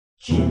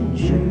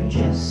Ginger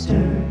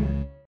Jester.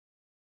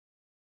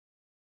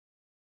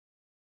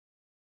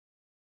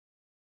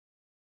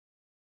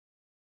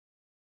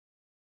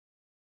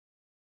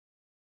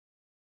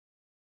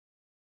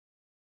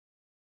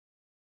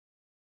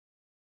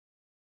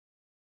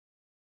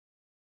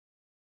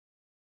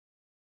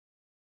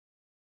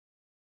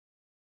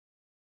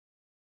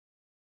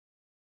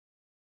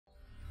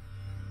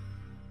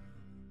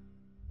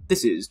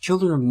 This is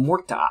Children of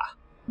Morta,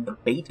 the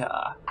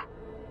beta.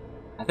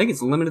 I think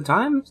it's a limited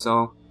time,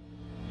 so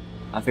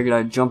I figured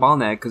I'd jump on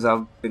that because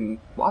I've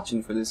been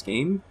watching for this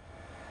game.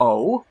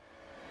 Oh,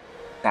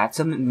 that's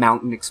a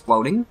mountain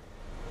exploding.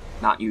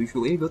 Not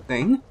usually a good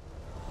thing.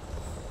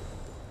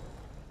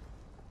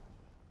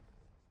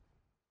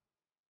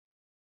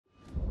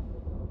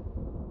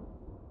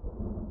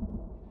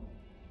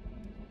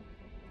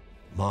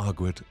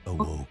 Margaret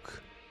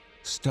awoke,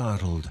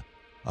 startled,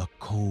 a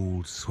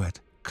cold sweat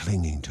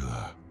clinging to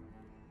her.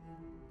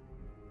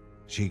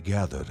 She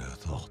gathered her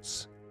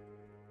thoughts.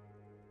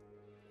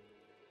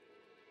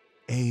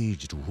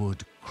 Aged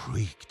wood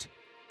creaked,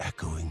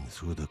 echoing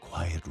through the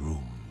quiet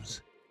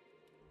rooms.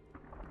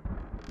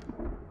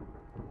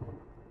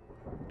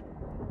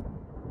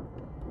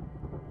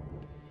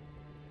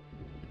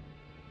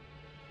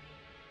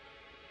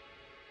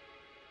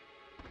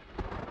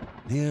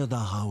 Near the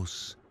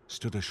house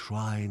stood a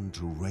shrine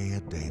to Rhea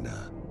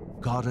Dana,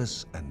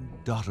 goddess and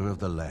daughter of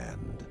the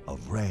land,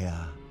 of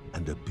Rhea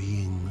and a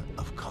being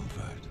of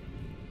comfort.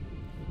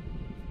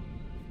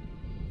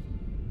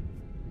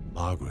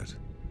 Margaret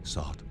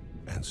sought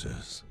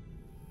answers.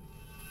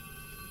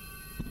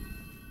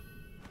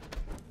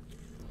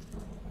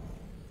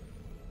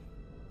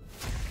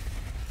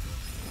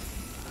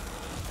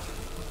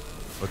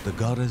 But the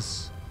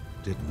goddess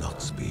did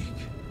not speak.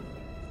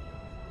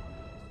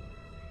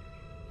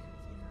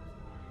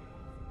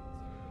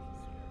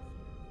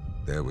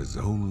 There was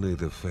only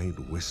the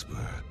faint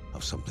whisper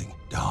of something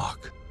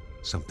dark,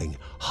 something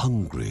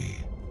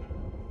hungry.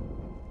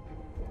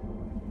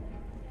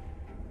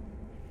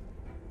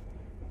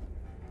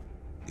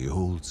 The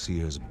old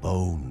seer's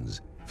bones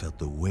felt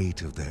the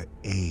weight of their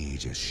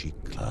age as she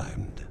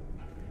climbed.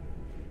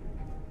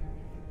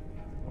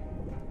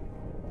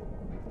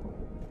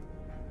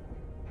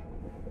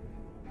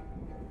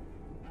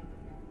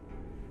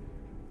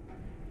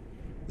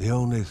 The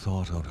only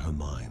thought on her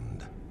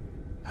mind,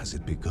 has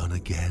it begun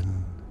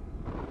again?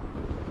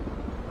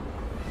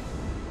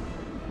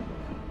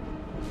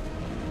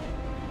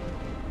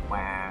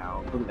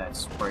 Wow, look at that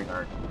sprite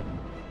art.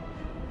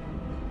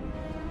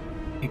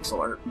 Pixel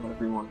art,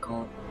 whatever you want to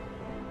call it.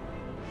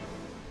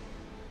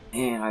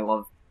 Man, I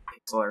love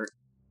pixel art.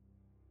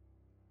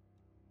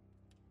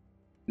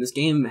 This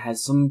game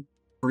has some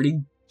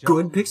pretty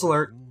good pixel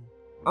art.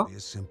 Oh. A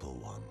simple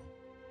one.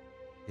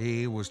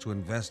 He was to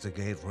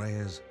investigate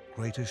Rhea's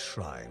greatest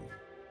shrine.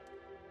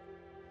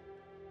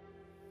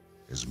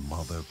 His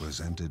mother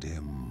presented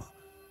him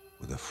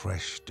with a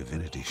fresh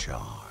divinity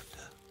shard.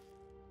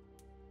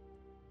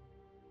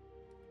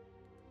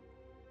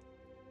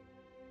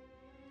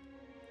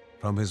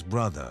 From his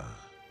brother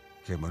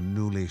came a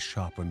newly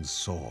sharpened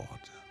sword.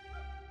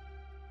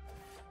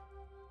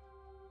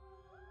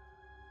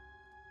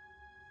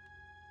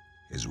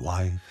 His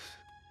wife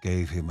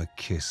gave him a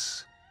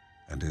kiss,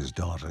 and his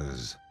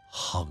daughter's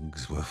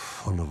hugs were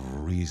full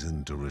of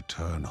reason to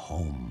return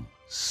home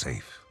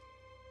safe.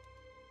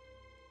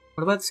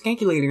 What about the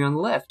skanky lady on the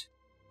left?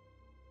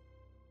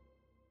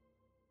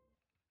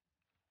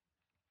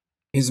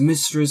 His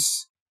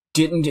mistress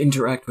didn't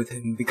interact with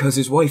him because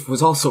his wife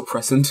was also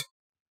present.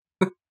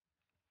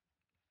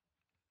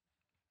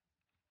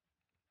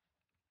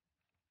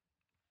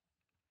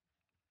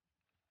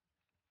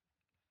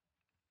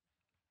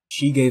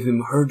 She gave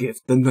him her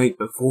gift the night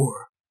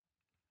before.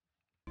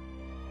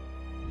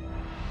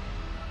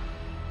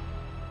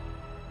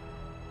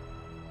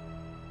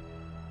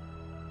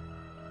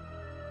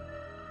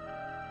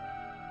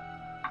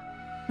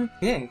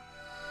 Okay.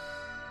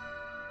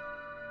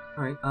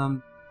 Alright,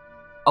 I'll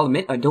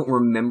admit I don't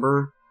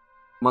remember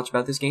much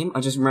about this game.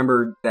 I just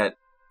remember that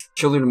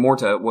Children of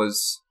Morta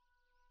was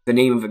the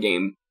name of a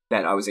game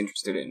that I was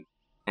interested in.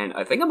 And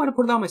I think I might have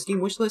put it on my Steam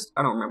wishlist.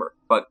 I don't remember.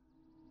 But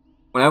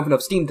when I opened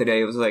up Steam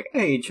today, it was like,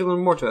 hey, Children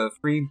of Morta,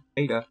 free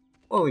beta.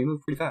 Whoa, you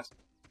move pretty fast.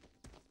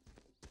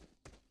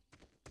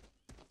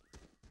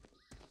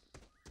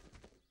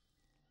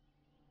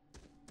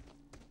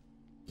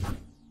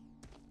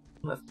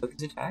 Left click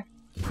his attack.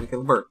 And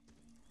kill a bird.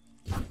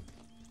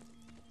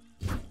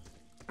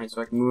 Alright,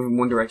 so I can move in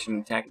one direction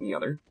and attack in the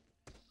other.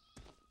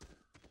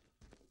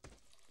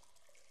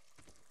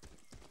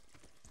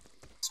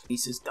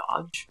 Space is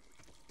dodge.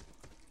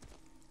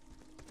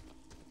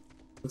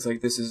 Looks like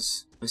this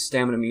is a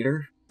stamina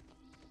meter,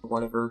 or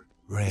whatever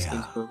this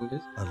game's equivalent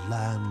is. A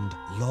land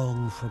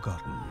long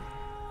forgotten,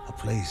 a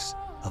place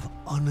of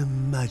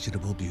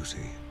unimaginable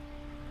beauty.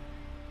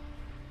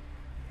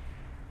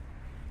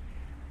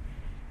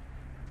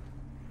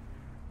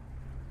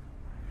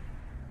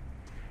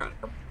 Trying a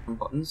couple different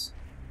buttons.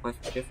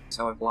 Left shift is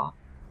how I block.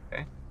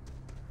 Okay.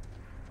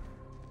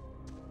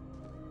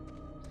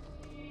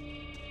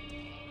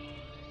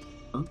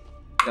 Huh?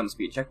 That must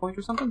be a checkpoint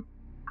or something?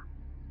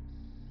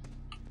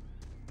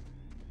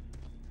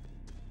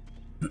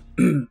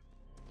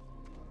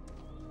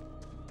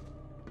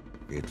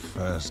 It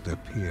first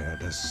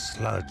appeared as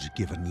sludge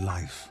given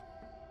life.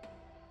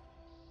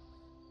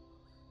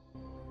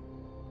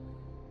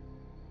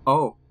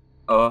 Oh.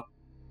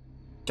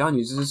 John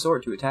uses his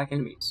sword to attack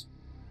enemies.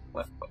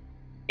 Left foot.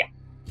 Yeah.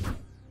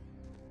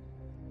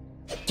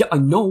 Yeah, I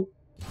know!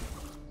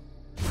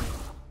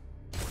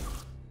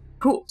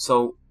 Cool,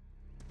 so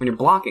when you're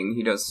blocking,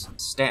 he does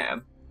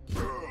stab.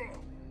 But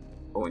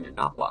when you're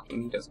not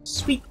blocking, he does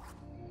sweep.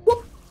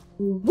 Whoop!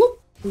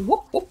 Whoop!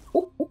 Whoop! Whoop!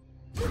 Whoop! Whoop!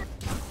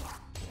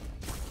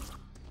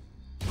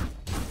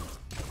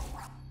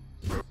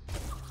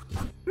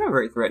 Not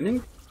very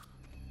threatening.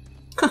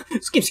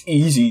 This game's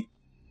easy.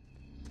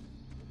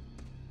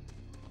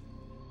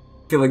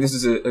 I feel like this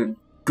is a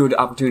good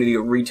opportunity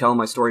to retell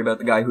my story about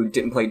the guy who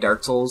didn't play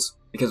Dark Souls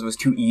because it was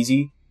too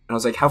easy. And I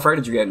was like, how far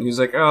did you get? And he was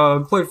like, I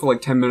played for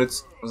like 10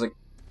 minutes. I was like,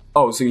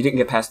 oh, so you didn't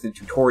get past the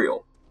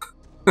tutorial.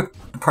 The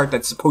part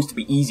that's supposed to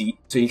be easy,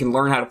 so you can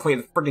learn how to play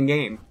the friggin'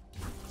 game.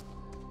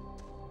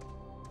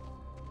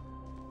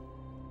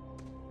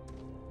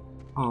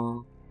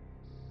 Aw.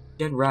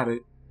 Dead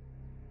rabbit.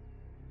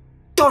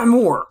 Die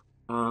more!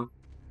 Oh,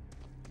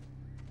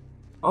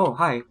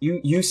 hi.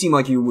 You seem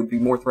like you would be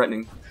more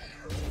threatening.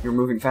 You're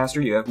moving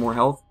faster, you have more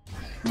health,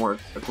 more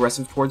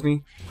aggressive towards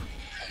me.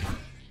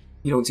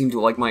 You don't seem to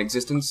like my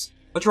existence.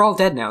 But you're all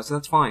dead now, so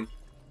that's fine.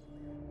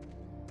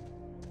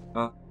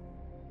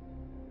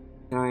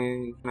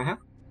 Can I have?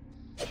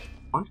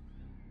 One?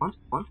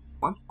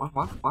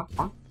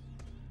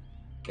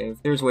 Okay,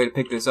 if there's a way to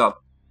pick this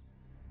up,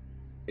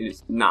 it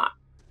is not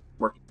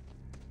working.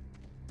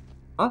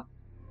 Huh?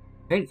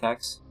 Paid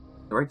attacks.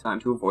 The right time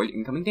to avoid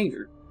incoming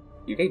danger.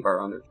 You evade bar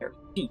under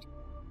character's feet.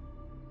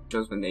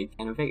 Shows when they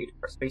can evade.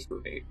 Press space to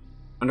evade.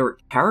 Under a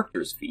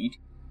character's feet?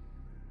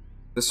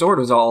 The sword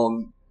was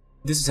all...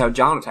 This is how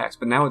John attacks,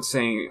 but now it's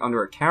saying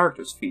under a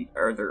character's feet.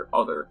 Are there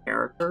other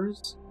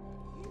characters?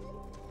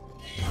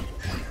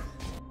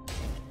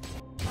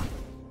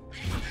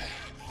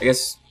 I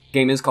guess the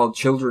game is called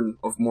Children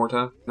of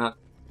Morta, not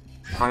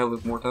Child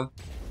of Morta.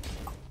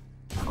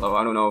 Although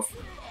I don't know if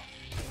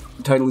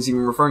the title is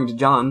even referring to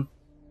John.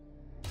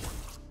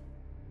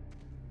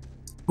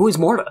 Who is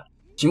Morta?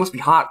 She must be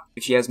hot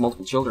if she has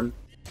multiple children.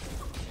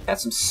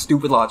 That's some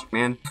stupid logic,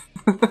 man.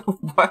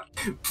 What?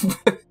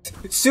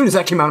 As soon as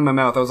that came out of my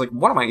mouth, I was like,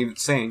 what am I even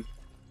saying?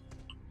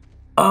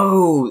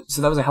 Oh,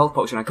 so that was a health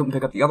potion. I couldn't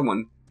pick up the other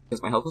one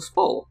because my health was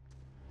full.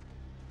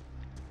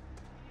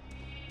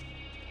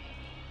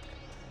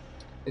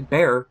 A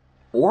bear?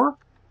 Boar?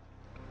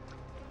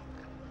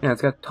 Yeah,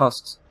 it's got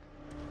tusks.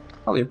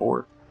 Probably a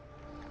boar.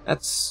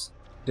 That's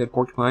dead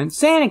porcupine.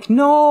 Sonic,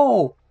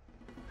 no!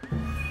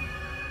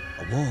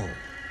 A wall,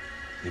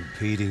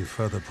 impeding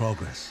further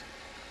progress.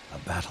 A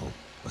battle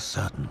was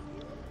certain.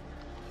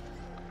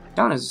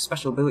 Don has a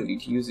special ability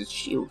to use his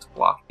shield to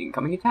block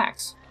incoming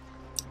attacks.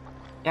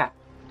 Yeah.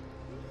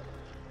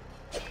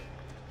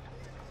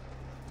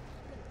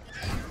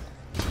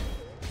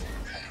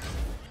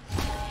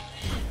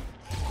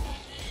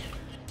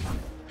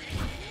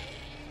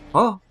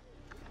 Oh.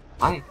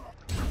 Hi.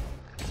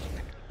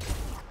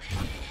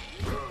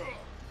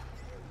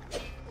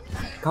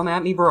 Come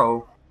at me,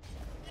 bro.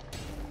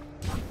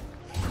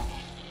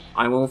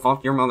 I will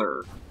fuck your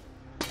mother.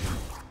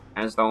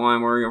 As though I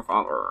were your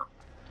father.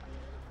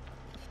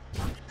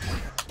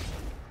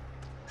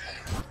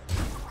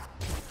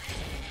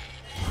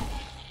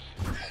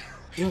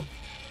 Yeah.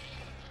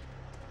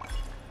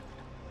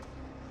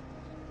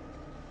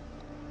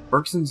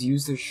 Bergons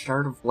use their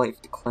shard of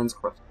life to cleanse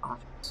corrupt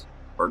objects.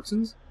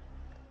 Bergons?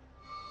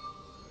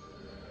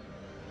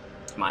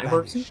 Am I a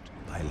Bergson? Vanished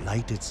by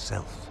light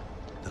itself,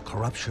 the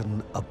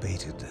corruption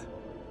abated,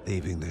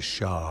 leaving the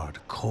shard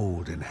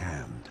cold in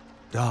hand,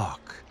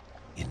 dark,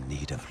 in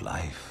need of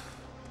life.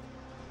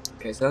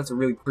 Okay, so that's a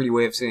really pretty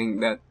way of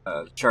saying that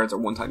shards are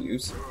one-time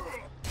use.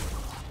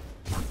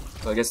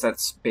 So I guess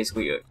that's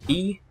basically a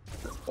key,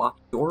 a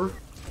locked door,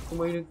 some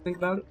way to think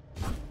about it.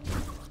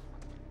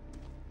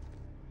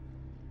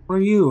 Where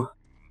are you?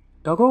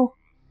 Doggo?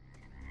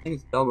 I think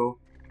it's Doggo.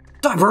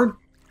 Die, bird!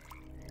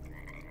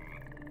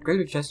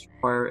 Greater chests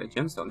require a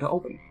gemstone to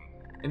open.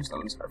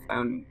 Gemstones are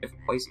found in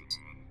different places.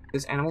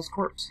 This animal's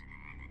corpse.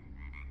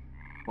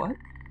 What?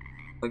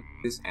 Like,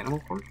 this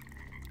animal corpse?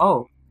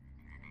 Oh.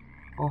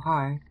 Oh,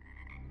 hi.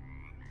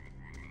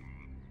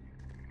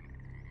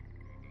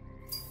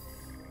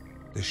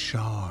 The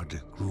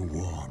shard grew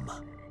warm,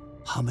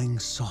 humming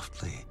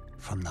softly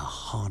from the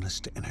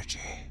harnessed energy.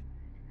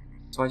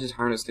 So I just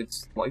harnessed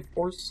its life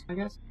force, I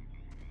guess?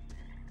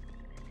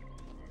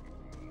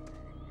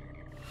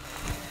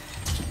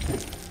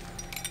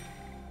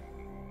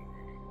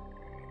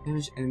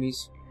 Damage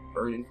enemies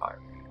burn in fire.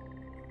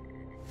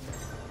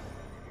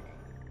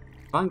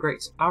 Divine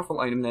Grace, a powerful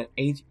item that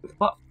aids you with a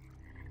buff.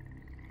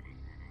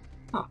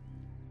 Huh.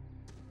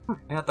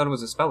 I thought it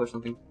was a spell or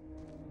something.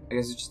 I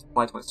guess it just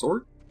applied to my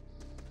sword?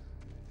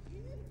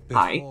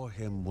 Hi. Before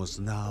him was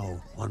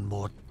now one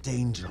more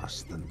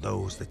dangerous than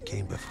those that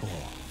came before.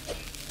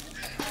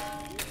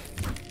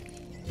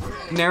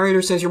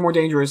 Narrator says you're more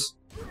dangerous.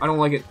 I don't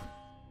like it.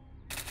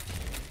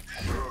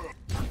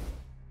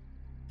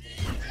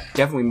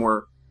 Definitely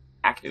more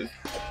active.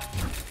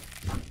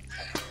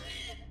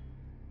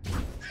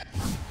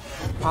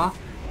 Huh?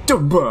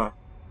 Duh.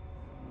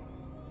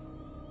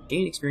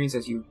 Gain experience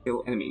as you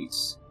kill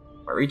enemies.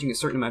 By reaching a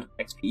certain amount of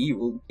XP, you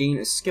will gain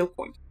a skill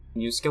point. You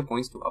can use skill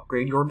points to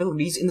upgrade your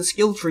abilities in the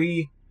skill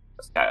tree.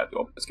 Let's tab to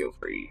open the skill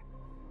tree.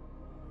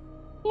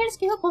 Get a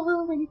skill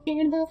point when you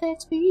gain enough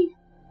XP.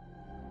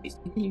 Please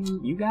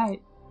continue. You got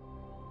it.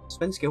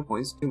 Spend skill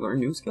points to learn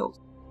new skills.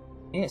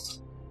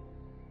 Yes.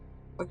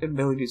 Select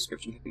ability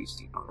description can be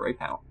seen on the right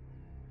panel.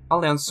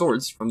 Call down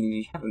swords from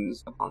the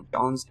heavens upon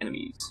John's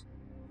enemies.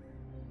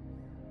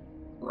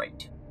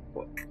 Right.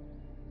 Click.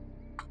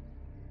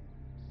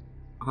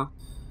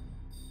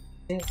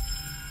 Yeah.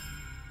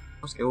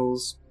 More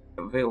skills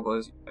available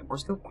as you get more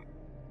skill points.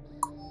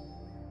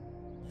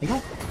 There you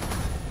go.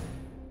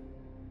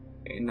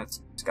 Okay, and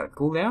that's it's got a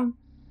cooldown.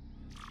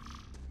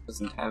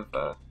 Doesn't have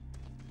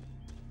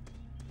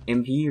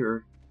MP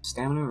or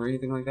stamina or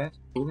anything like that.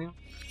 Cooldown.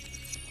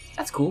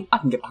 That's cool. I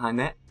can get behind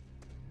that.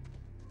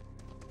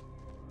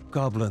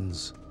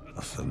 Goblins,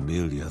 a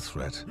familiar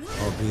threat,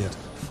 albeit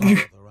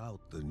farther out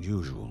than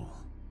usual.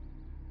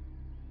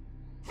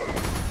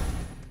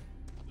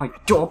 My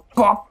jaw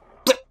pop.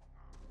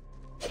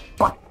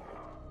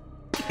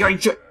 Try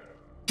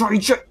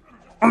shit.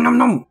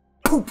 Nom.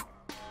 Poop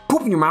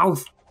in your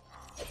mouth.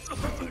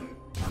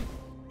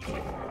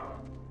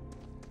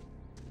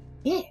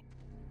 Yeah.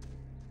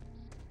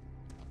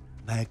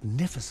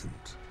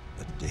 Magnificent,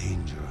 but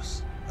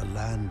dangerous. A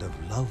land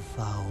of love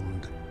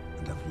found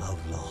and of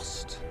love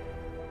lost.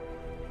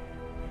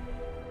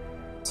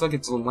 It's like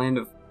it's a land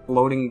of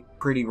floating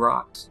pretty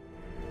rocks.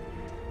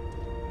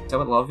 Is that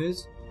what love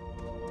is?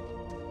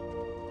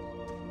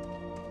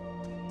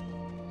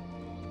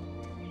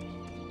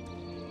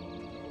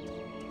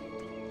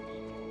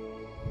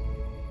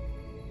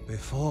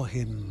 Before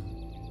him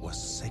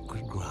was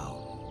sacred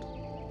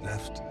ground,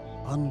 left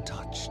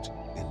untouched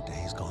in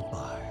days gone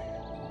by.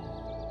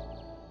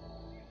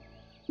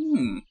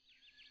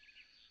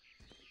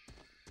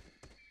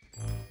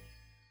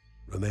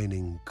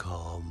 Remaining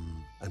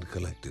calm and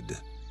collected,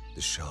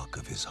 the shock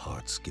of his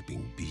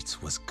heart-skipping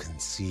beats was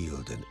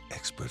concealed in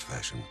expert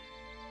fashion.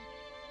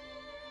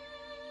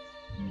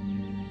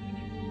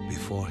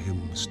 Before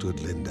him stood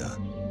Linda,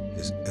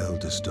 his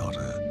eldest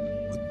daughter,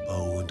 with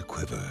bow and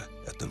quiver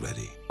at the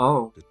ready.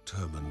 Oh.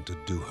 Determined to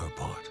do her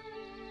part.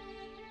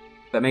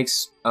 That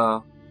makes,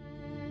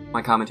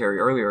 my commentary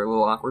earlier a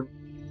little awkward.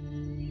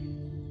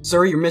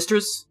 Sir, your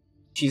mistress?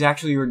 She's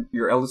actually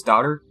your eldest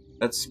daughter?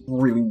 That's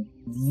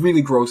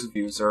really gross of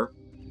you, sir.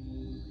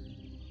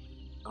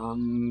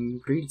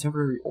 Create a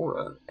temporary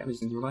aura.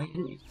 Damage nearby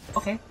enemies.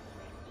 Okay.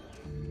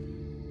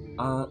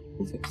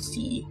 Let's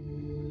see.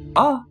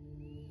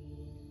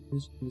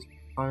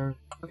 Fire.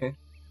 Okay.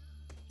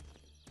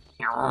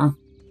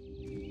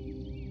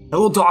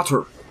 Hello,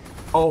 daughter!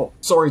 Oh,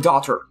 sorry,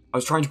 daughter. I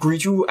was trying to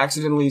greet you,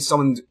 accidentally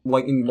summoned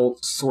lightning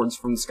bolt swords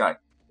from the sky.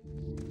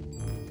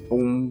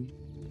 Boom.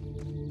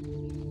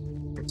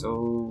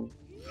 So...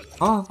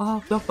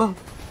 Oh,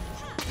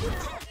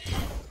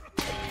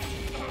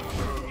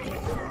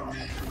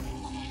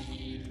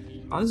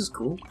 this is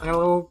cool. I got a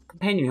little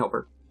companion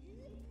helper.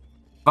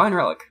 Divine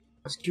Relic.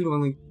 Execute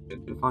only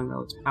Divine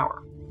Relic's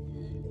power.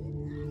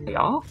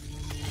 Yeah?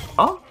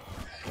 Oh?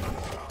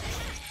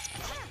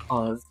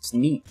 Oh, that's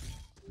neat.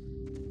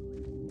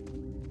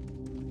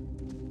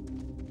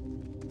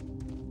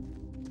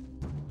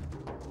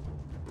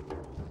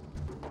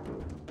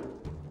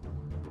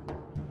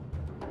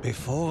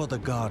 Before the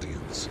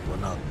Guardians were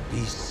not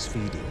beasts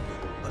feeding,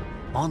 but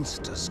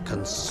monsters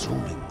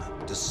consuming,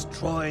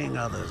 destroying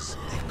others.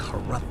 They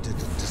corrupted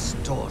and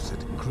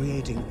distorted,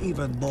 creating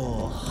even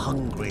more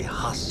hungry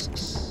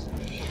husks.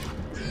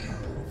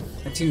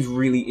 That seems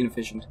really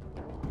inefficient.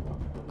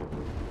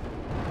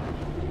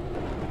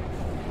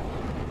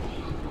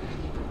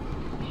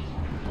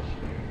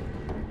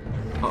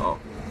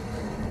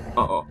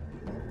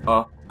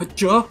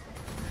 Hacha?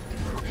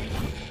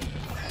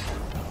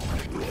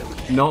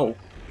 No.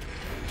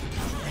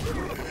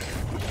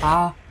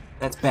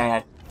 That's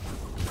bad.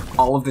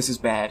 All of this is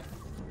bad.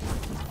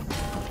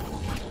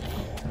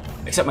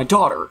 Except my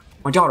daughter.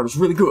 My daughter is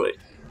really good.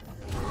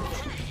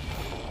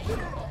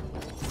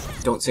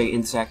 Don't say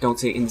in the sack, don't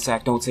say in the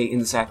sack, don't say in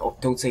the sack, oh,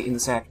 don't say in the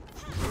sack.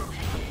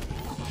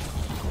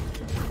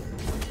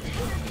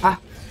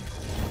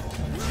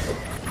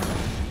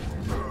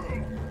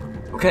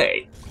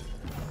 Okay.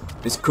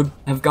 This could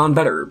have gone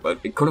better, but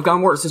it could have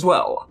gone worse as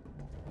well.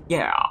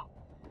 Yeah.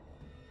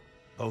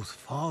 Both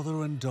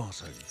father and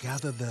daughter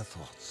gathered their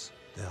thoughts,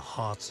 their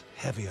hearts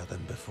heavier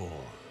than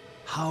before.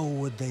 How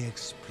would they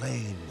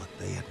explain what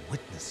they had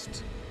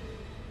witnessed?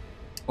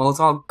 Well, it's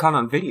all caught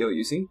on video,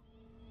 you see.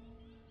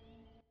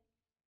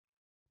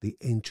 The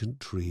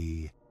ancient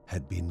tree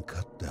had been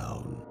cut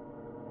down.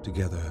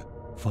 Together,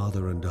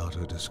 Father and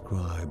daughter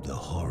described the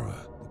horror,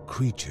 the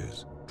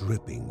creatures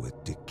dripping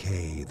with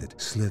decay that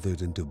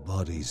slithered into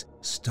bodies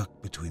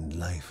stuck between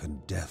life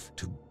and death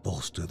to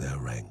bolster their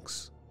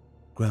ranks.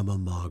 Grandma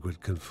Margaret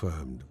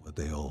confirmed what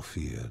they all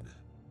feared.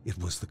 It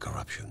was the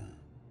corruption,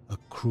 a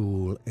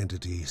cruel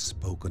entity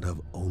spoken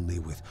of only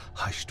with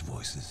hushed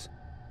voices,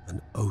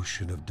 an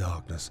ocean of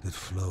darkness that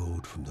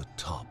flowed from the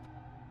top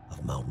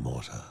of Mount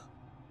Morta.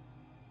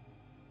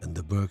 And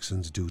the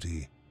Bergsons'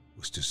 duty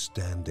was to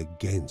stand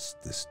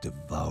against this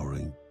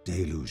devouring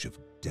deluge of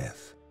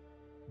death.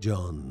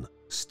 John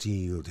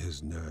steeled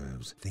his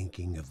nerves,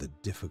 thinking of the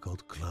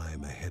difficult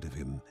climb ahead of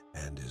him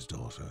and his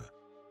daughter.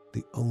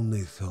 The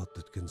only thought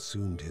that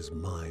consumed his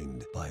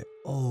mind, by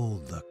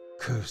all the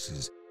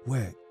curses,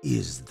 where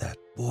is that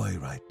boy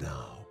right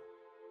now?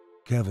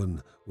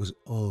 Kevin was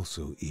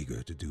also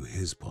eager to do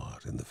his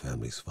part in the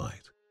family's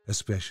fight,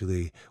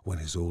 especially when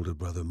his older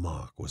brother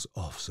Mark was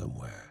off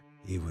somewhere.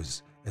 He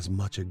was as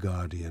much a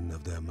guardian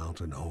of their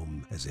mountain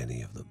home as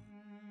any of them.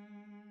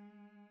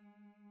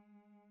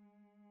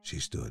 She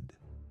stood.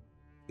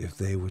 If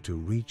they were to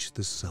reach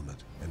the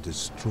summit and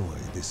destroy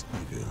this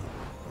evil,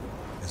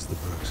 as the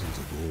Bergsons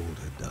of old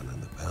had done in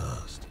the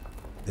past,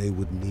 they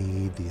would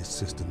need the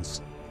assistance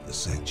of the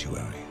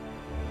sanctuary.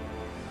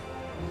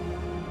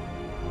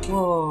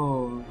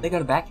 Whoa, they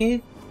got a back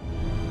cave?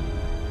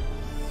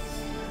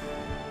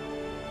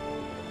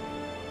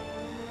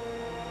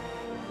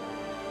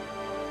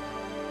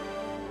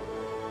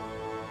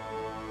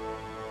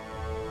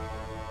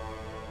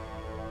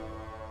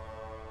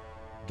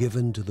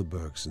 Given to the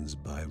Bergsons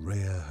by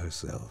Rhea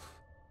herself,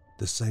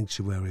 the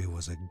sanctuary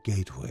was a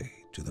gateway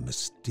to the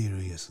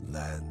mysterious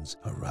lands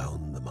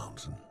around the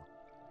mountain.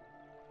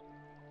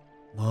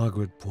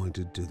 Margaret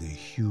pointed to the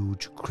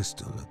huge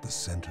crystal at the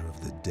center of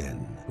the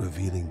den,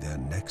 revealing their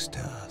next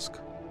task: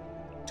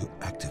 to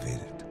activate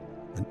it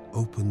and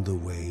open the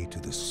way to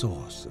the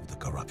source of the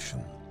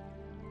corruption.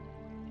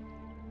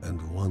 And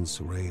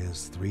once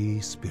Rhea's 3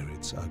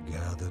 spirits are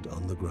gathered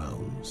on the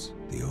grounds,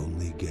 the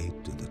only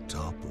gate to the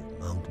top of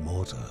Mount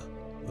Morta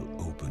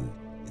will open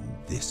in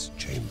this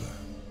chamber.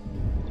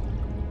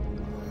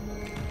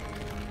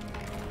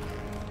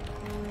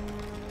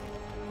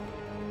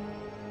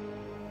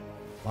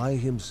 By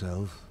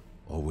himself,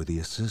 or with the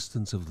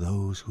assistance of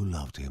those who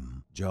loved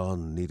him,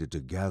 John needed to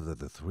gather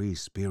the 3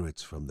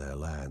 spirits from their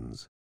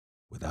lands.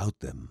 Without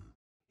them,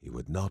 he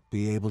would not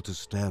be able to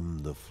stem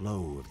the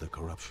flow of the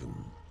corruption.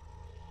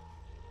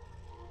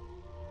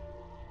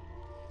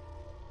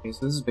 Okay,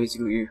 so this is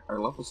basically our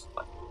level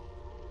select.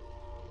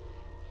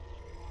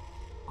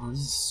 Oh, this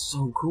is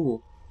so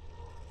cool.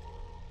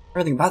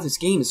 Everything about this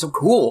game is so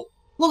cool.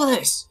 Look at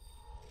this!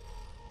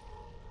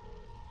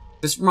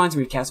 This reminds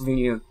me of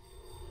Castlevania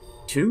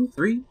 2?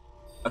 3?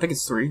 I think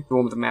it's 3, the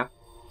one with the map.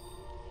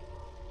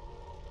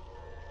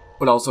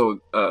 But also,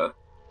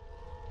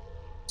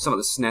 some of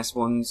the SNES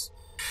ones.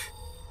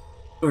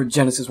 Or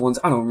Genesis ones,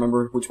 I don't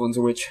remember which ones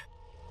are which.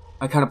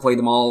 I kind of played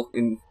them all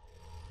in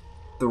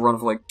the run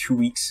of like 2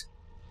 weeks.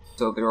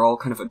 So they're all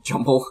kind of a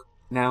jumble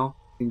now,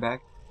 looking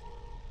back.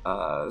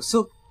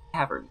 Silk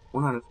Cavern,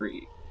 1 out of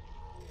 3.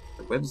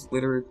 The webs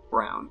littered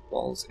brown,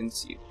 walls and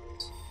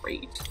ceilings.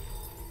 Great.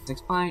 6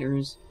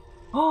 spiders.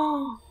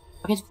 Oh!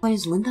 I get to play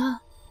as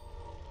Linda?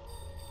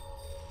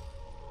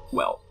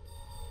 Well.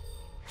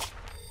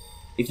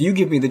 If you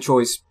give me the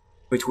choice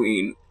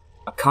between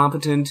a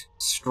competent,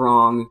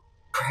 strong,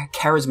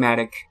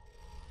 charismatic,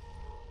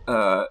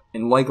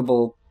 and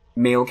likable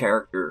male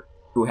character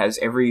who has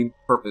every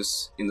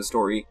purpose in the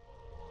story,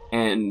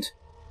 and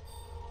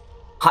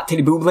hot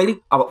titty boob lady,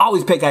 I will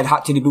always pick that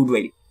hot titty boob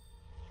lady.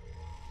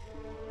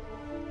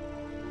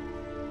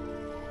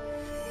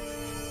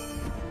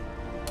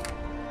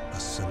 A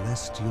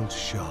celestial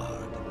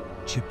shard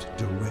chipped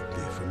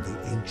directly from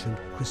the ancient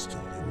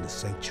crystal in the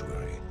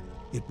sanctuary.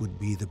 It would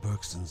be the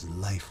Bergsons'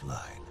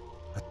 lifeline,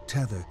 a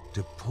tether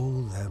to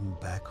pull them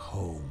back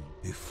home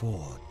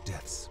before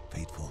death's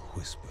fateful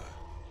whisper.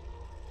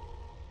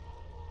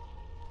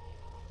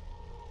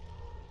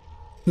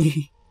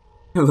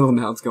 Her little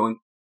mouth's going,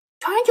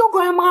 "Thank you,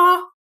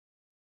 Grandma!"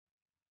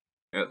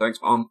 Yeah, thanks,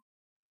 Mom.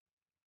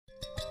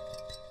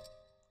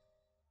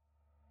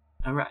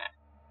 Alright.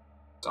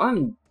 So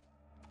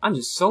I'm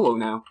just solo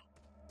now.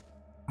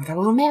 I got a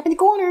little map in the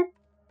corner!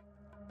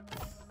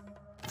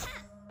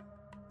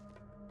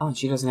 Oh, and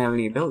she doesn't have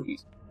any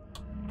abilities.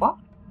 What?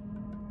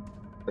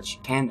 But she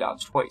can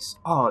dodge twice.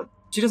 Oh,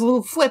 she does a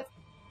little flip!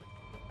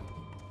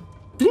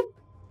 Flip!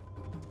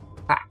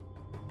 Ah.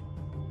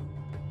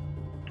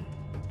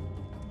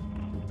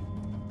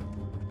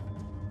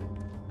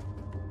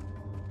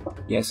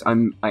 Yes,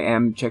 I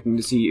am checking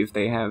to see if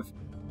they have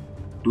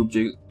boob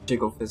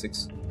jiggle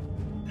physics.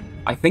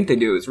 I think they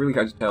do, it's really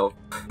hard to tell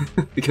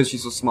because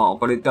she's so small,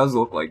 but it does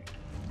look like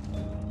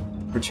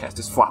her chest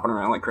is flopping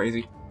around like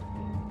crazy.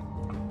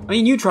 I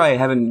mean, you try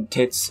having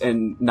tits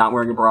and not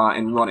wearing a bra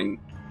and running.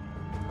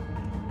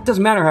 It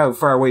doesn't matter how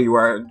far away you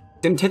are,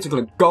 them tits are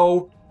gonna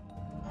go.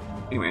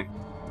 Anyway.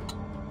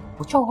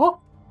 What's your hook?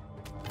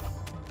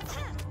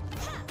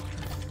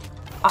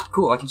 Ah,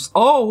 cool, I can just—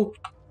 oh!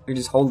 I You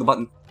just hold the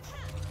button.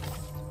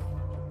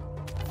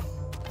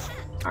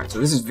 Alright, so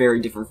this is very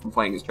different from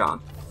playing as John.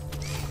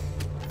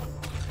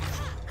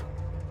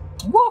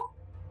 Whoa!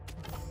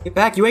 Get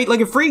back, you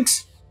eight-legged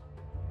freaks!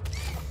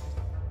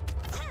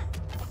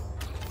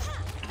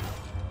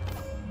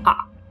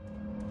 Ha!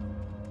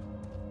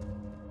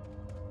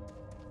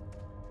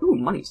 Ooh,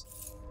 monies.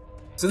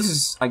 So this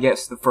is, I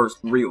guess, the first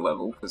real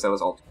level, because that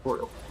was all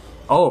tutorial.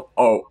 Oh,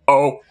 oh,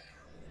 oh!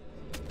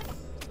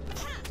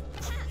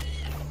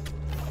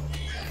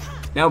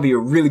 Now would be a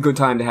really good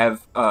time to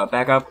have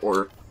backup,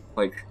 or,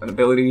 like, an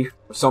ability,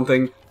 or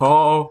something.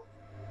 Oh!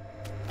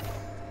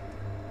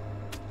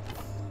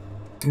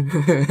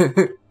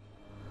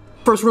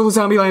 First rule of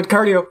Zombieland,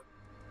 cardio!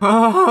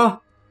 Ah!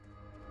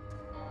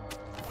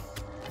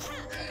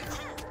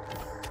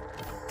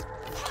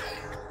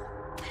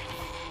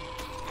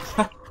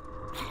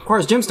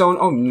 Requires gemstone?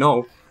 Oh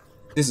no.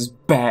 This is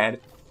bad.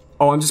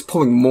 Oh, I'm just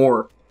pulling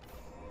more.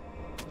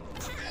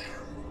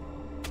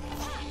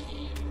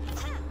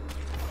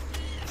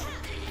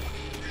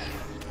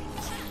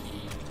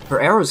 Her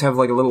arrows have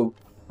like a little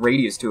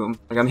radius to them.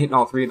 Like I'm hitting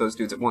all three of those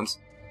dudes at once.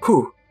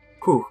 Whew.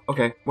 Whew.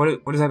 Okay.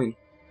 What does that mean?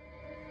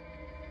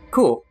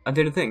 Cool. I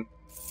did a thing.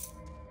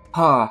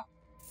 Ha.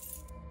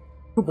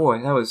 Oh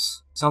boy, that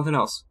was something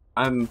else.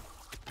 I'm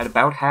at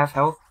about half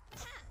health.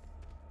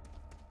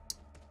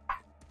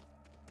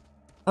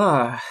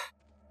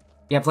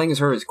 Yeah, playing as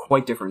her is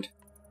quite different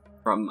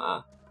from,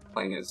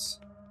 playing as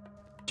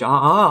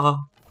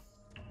John.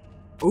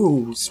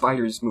 Ooh,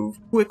 spiders move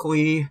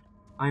quickly.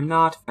 I'm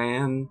not a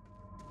fan.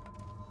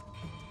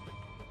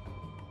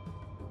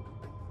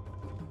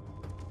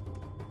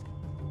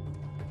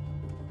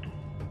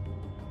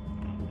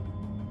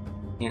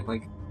 Can't,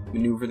 like,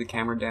 maneuver the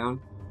camera down.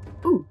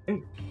 Ooh,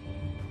 hey.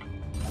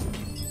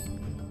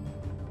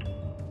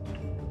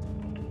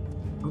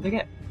 What did I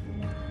get?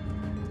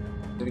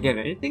 Did I get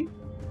anything?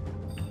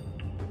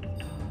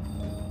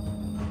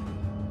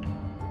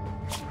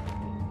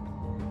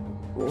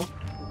 Cool.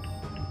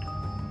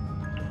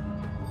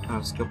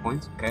 Oh, skill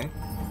points, okay.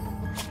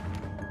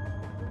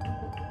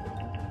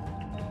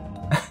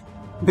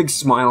 Big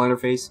smile on her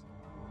face.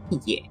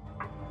 Yeah.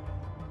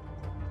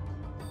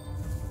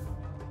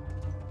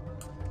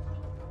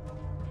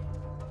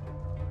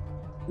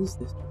 What is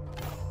this?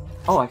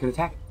 Oh, I can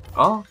attack it.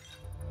 Oh.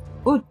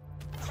 Good.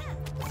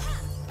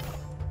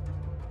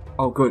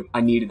 Oh, good.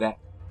 I needed that.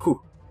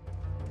 Whew.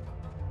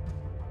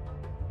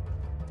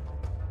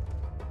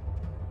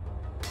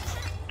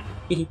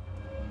 Okay,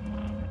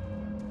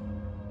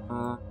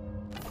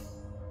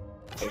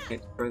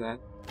 can't destroy that.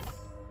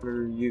 Where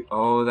are you?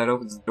 Oh, that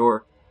opens the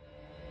door.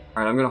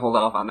 Alright, I'm gonna hold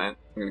off on that.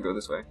 I'm gonna go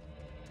this way.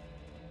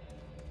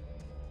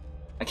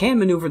 I can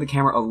maneuver the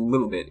camera a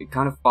little bit. It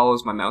kind of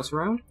follows my mouse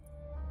around.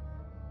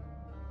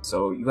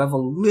 So you have a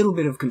little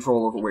bit of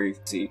control over where you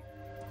can see.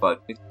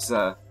 But it's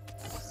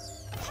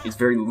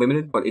very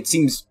limited, but it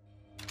seems,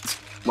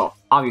 well,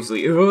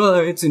 obviously,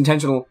 it's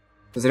intentional,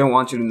 because they don't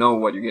want you to know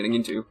what you're getting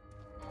into.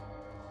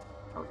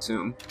 I would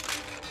assume.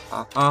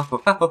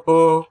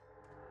 Oh,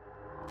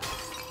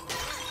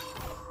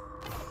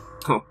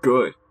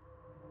 good.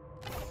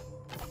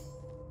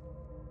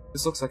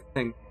 This looks like a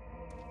thing.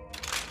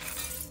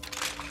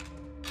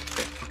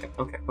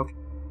 Okay.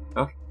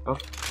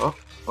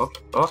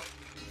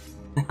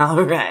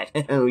 Alright,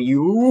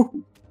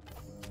 you.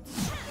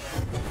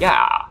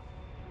 Yeah.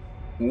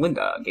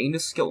 Linda gained a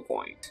skill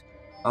point.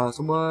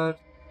 So what?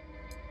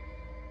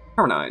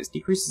 Harmonize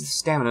decreases the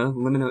stamina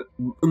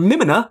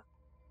Limina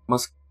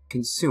must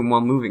consume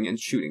while moving and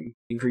shooting,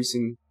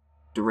 increasing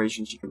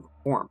duration she can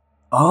perform.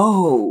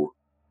 Oh,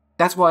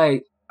 that's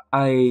why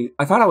I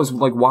thought I was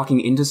like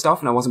walking into stuff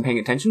and I wasn't paying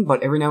attention.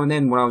 But every now and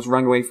then, when I was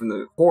running away from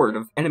the horde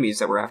of enemies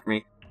that were after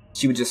me,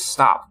 she would just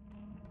stop,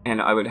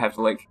 and I would have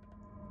to like,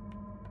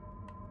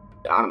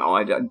 I don't know,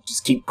 I'd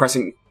just keep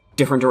pressing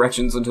different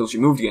directions until she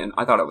moved again.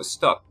 I thought I was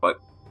stuck, but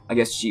I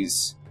guess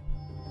she's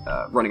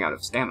running out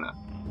of stamina.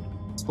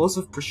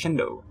 Explosive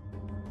Crescendo.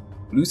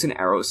 Loosen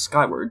arrows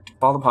skyward to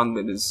fall upon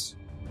Linda's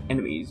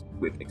enemies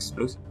with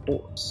explosive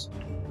force.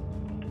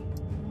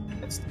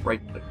 That's the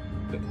right click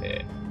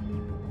there.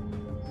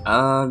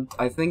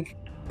 I think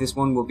this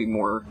one will be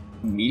more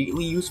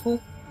immediately useful.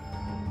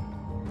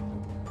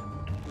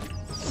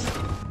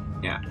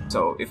 Yeah,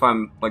 so if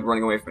I'm like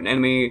running away from an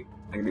enemy,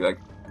 I can be like,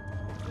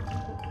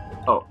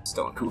 oh,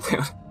 still on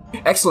cooldown.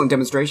 Excellent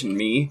demonstration,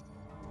 me.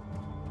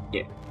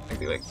 Yeah, I can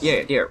be like,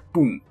 yeah,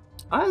 boom.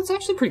 It's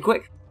actually pretty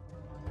quick.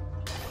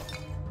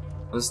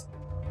 I was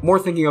more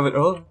thinking of it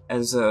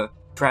as a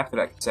trap that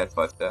I could set,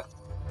 but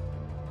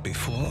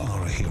Before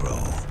our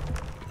hero,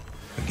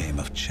 a game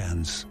of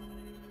chance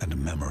and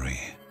memory.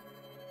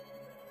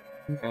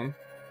 Okay.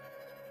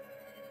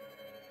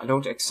 I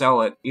don't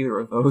excel at either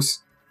of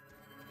those.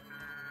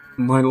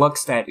 My luck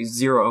stat is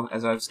 0,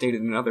 as I've stated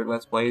in other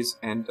Let's Plays,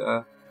 and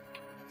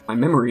my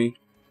memory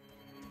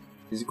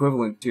is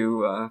equivalent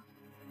to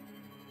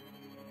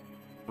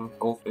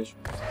goldfish.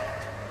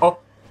 Oh!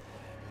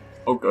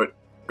 Oh, good.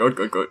 Good.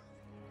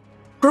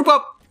 Group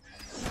up!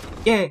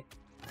 Yay!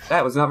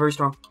 That was not very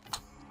strong.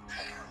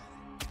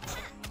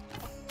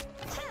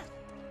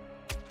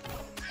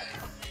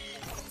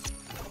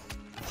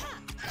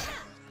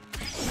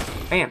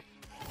 Bam.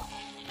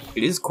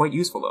 It is quite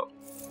useful, though.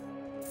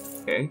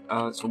 Okay,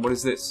 so what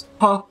is this?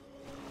 Huh?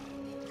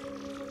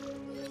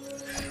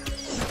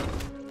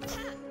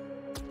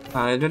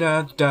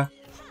 Ha-da-da-da.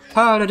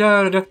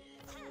 Ha-da-da-da-da.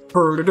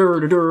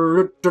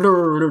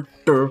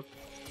 Ha-da-da-da-da.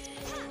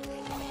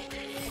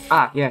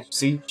 Ah, yeah,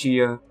 see? She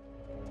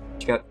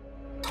got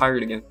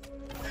tired again.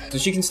 So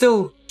she can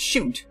still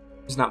shoot,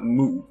 just not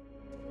move.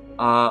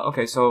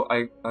 Okay, so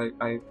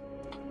that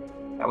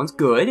one's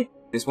good.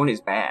 This one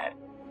is bad.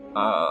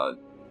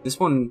 This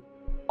one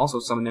also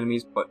summon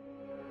enemies, but...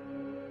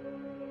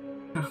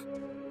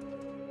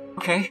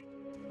 okay.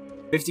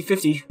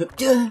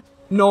 50-50.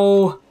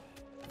 No!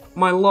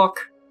 My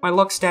luck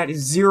stat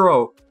is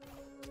 0.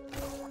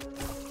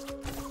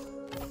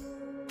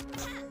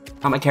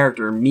 Not my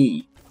character,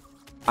 me.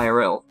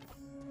 IRL.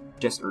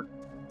 Jester.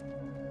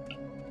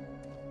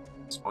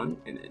 This one,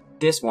 and then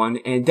this one,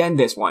 and then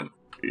this one.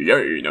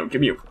 Yay, now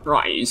give me a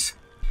prize.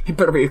 It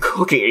better be a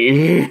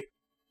cookie.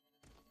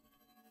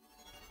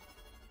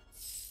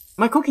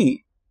 My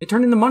cookie! It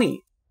turned into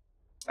money.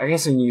 I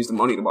guess I can use the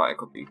money to buy a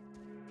cookie.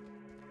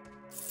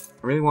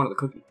 I really wanted the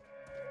cookie.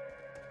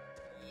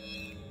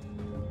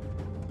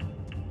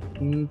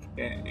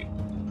 Okay.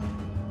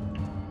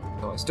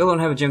 So I still don't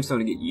have a gemstone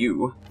to get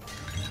you.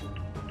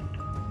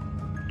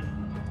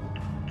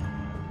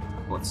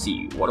 Let's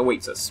see what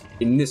awaits us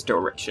in this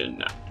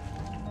direction.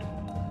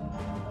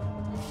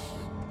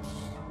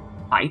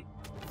 Hi.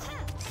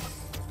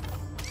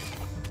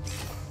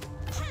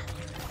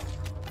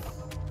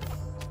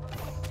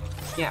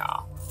 Yeah.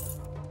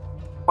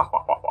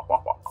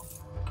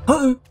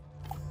 Huh?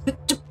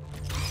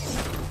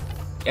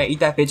 Yeah, eat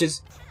that,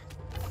 bitches.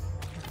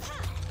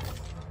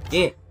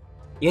 Yeah.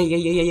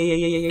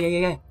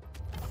 Yeah.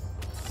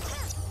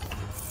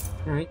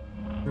 Alright.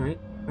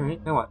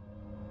 Now what?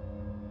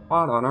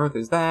 What on earth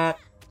is that?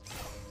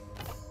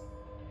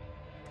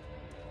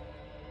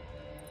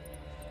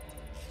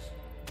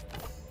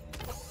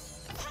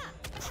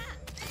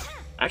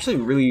 Actually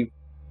really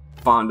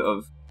fond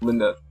of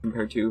Linda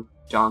compared to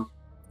John.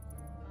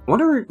 I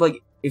wonder,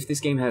 like, if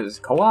this game has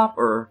co-op,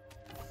 or...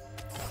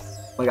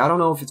 like, I don't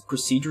know if it's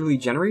procedurally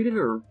generated,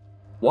 or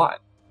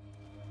what.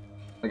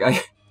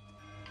 Like,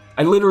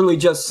 I literally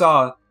just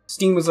saw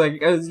Steam was like,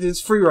 it's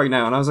free right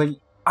now, and I was like,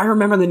 I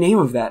remember the name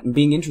of that and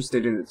being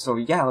interested in it, so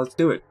yeah, let's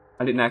do it.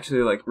 I didn't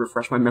actually, like,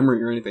 refresh my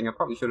memory or anything. I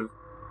probably should have.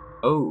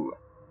 Oh,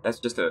 that's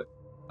just a,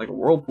 like, a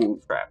whirlpool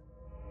trap.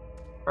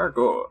 Very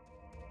good.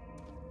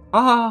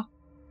 Ah,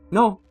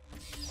 no.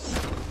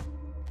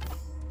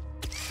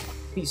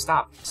 Please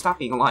stop. Stop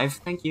being alive.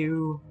 Thank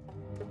you.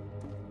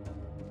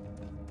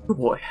 Oh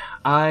boy,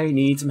 I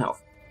need some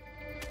health.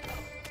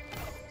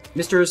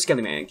 Mr.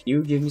 Skellyman, can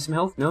you give me some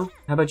health? No?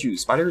 How about you?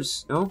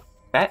 Spiders? No?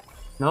 Bat?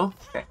 No?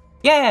 Okay.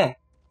 Yeah!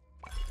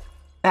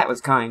 That was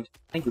kind.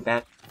 Thank you,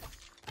 Bat.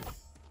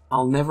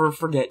 I'll never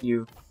forget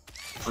you.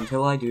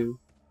 Until I do.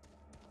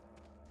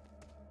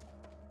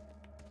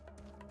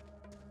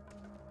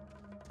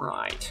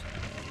 Right.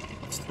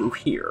 It's through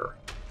here.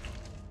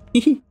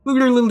 Look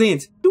at her little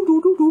dance.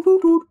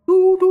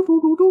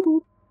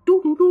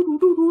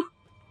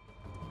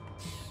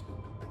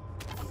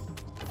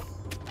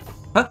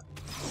 Huh?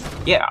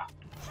 Yeah.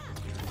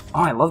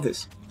 Oh, I love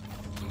this.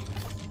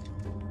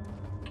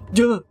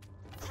 Duh.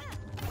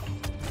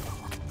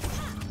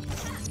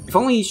 If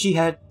only she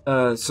had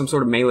some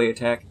sort of melee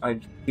attack,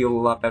 I'd feel a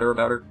lot better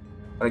about her.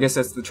 But I guess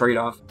that's the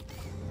trade-off.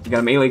 You got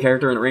a melee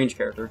character and a ranged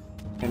character.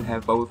 And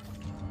have both.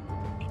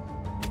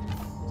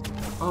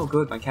 Oh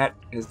good, my cat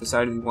has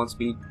decided he wants to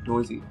be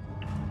noisy.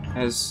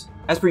 As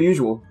per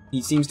usual,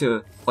 he seems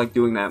to like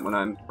doing that when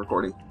I'm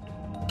recording.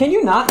 Can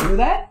you not do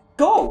that?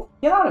 Go!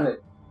 Get out of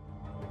it!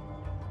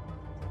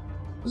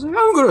 I was like,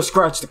 I'm gonna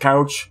scratch the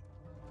couch.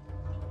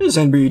 It's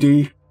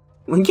NBD.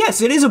 Well,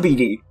 yes, it is a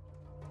BD!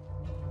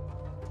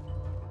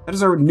 That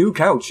is our new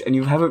couch, and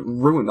you have it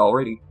ruined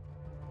already.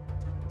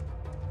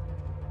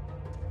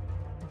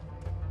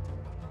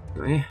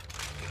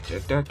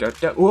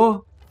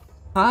 Whoa!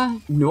 Huh?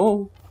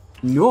 No.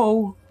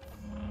 No!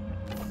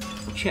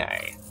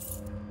 Okay.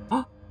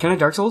 Oh, can I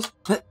Dark Souls?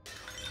 I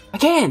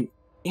can!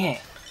 Yeah.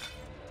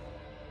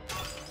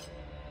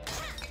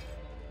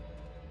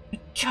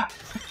 Cha.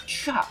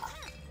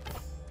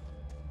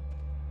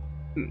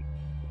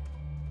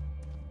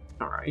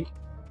 Alright.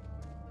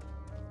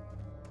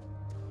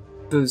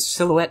 The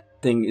silhouette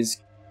thing is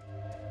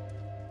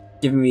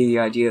giving me the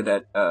idea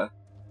that,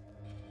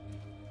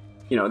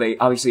 you know, they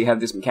obviously have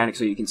this mechanic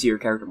so you can see your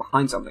character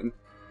behind something.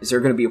 Is there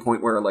going to be a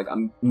point where, like,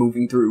 I'm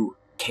moving through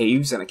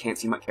caves and I can't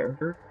see my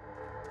character?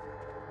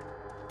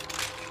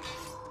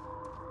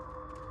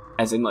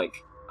 As in, like,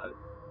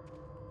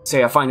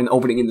 say I find an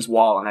opening in this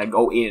wall and I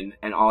go in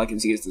and all I can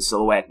see is the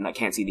silhouette and I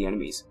can't see the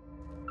enemies.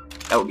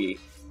 That would be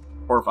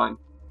horrifying.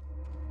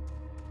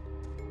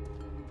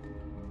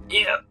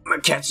 Yeah, my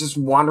cat's just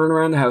wandering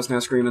around the house now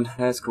screaming.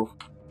 That's cool.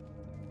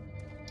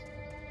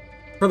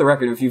 For the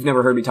record, if you've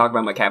never heard me talk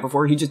about my cat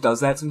before, he just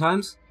does that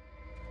sometimes.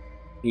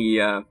 He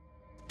has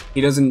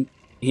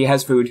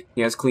food,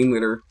 he has clean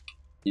litter,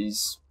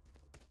 he's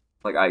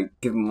Like, I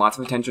give him lots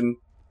of attention.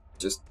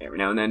 Just every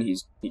now and then, he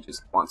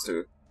just wants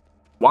to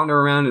wander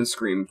around and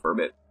scream for a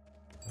bit.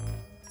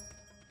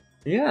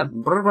 Yeah,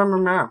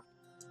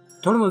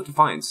 Totem of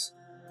Defiance.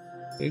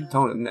 A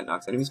totem that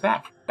knocks enemies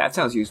back. That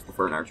sounds useful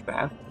for an archer to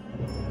have.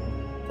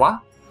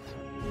 What?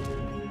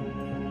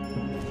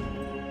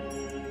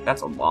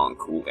 That's a long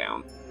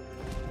cooldown.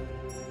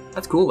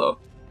 That's cool, though.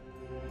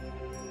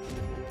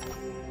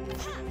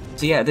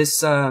 So yeah, this,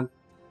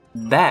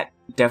 that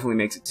definitely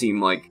makes it seem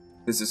like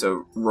this is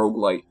a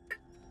roguelite,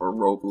 or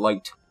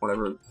rogue-lite,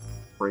 whatever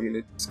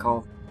friggin' it's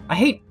called. I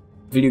hate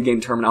video game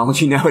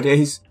terminology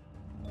nowadays.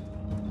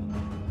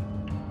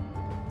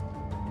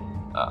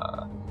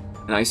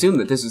 And I assume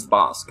that this is the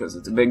boss, because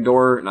it's a big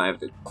door, and I have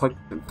to click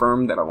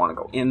confirm that I want to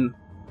go in.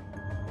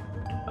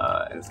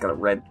 And it's got a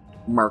red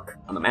mark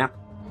on the map.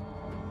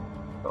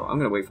 So I'm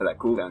gonna wait for that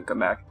cooldown to come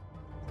back.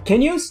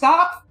 Can you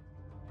stop?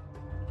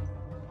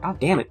 God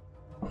damn it.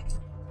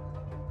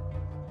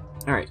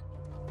 Alright.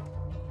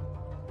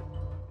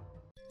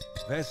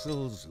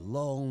 Vessels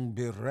long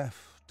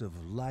bereft of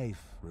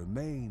life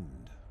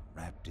remained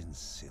wrapped in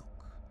silk.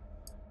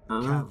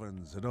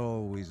 Caverns had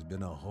always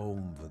been a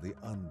home for the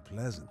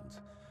unpleasant,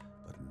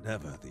 but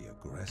never the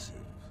aggressive.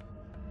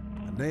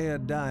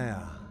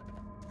 Aneadaya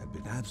had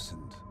been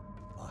absent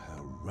while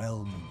her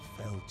realm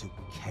fell to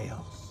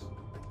chaos.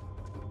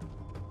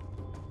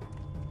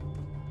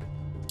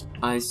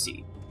 I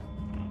see.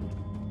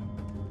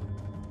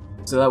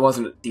 So that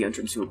wasn't the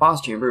entrance to a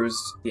boss chamber, it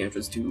was the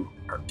entrance to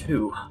Part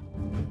 2.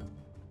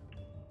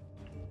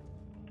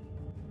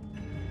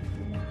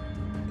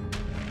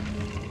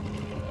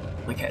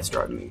 My cat's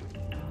driving me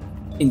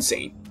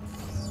insane.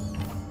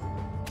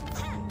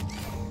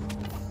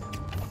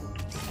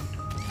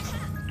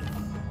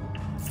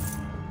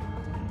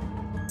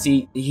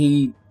 See,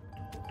 he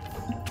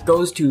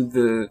goes to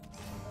the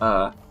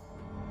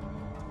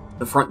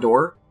front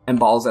door and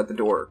balls at the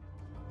door.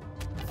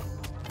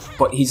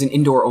 But he's an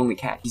indoor-only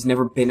cat. He's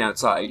never been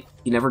outside.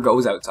 He never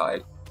goes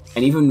outside.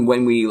 And even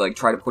when we, like,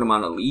 try to put him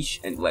on a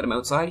leash and let him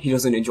outside, he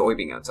doesn't enjoy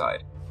being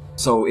outside.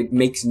 So it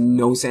makes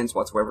no sense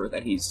whatsoever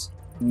that he's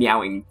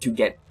meowing to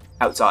get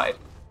outside.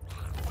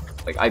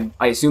 Like,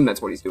 I assume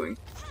that's what he's doing.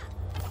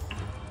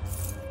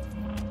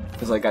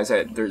 Because, like I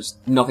said, there's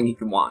nothing he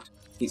can want.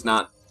 He's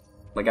not,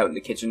 like, out in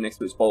the kitchen next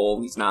to his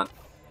bowl. He's not,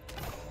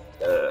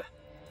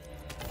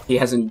 he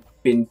hasn't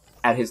been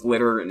at his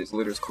litter, and his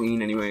litter's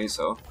clean anyway,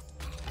 so...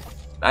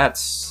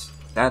 That's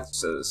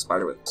a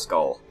spider with a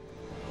skull.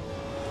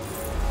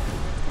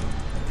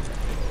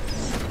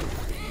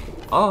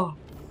 Oh.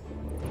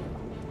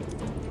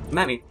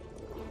 Mammy.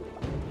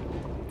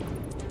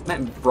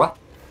 Mammy, bruh.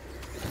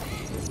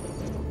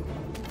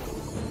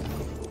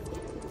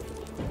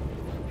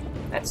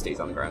 That stays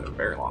on the ground a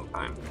very long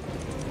time.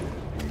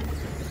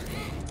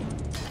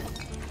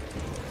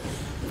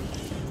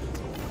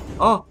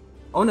 Oh!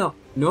 Oh no!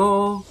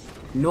 No!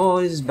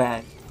 No, this is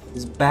bad.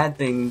 This is a bad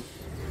thing.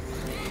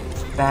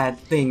 Bad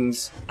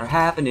things are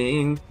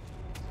happening.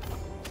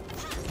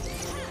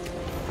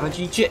 Oh,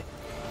 gee, shit.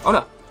 Oh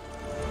no.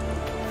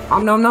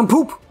 Nom nom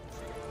poop!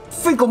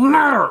 Fecal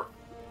matter!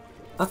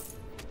 Huh?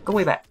 Go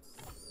way back.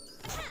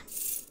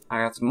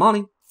 I got some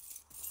money.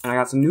 And I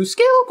got some new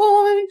skill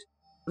points!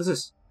 What is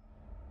this?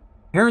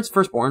 Parents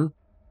firstborn.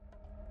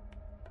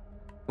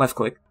 Left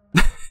click.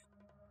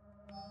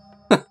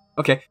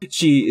 Okay.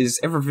 She is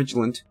ever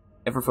vigilant,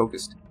 ever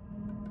focused.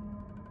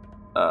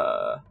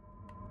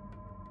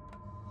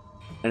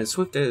 And is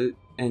swift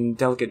and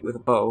delicate with a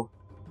bow,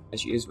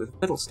 as she is with a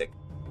fiddlestick.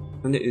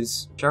 Linda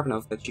is sharp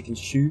enough that she can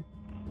shoot.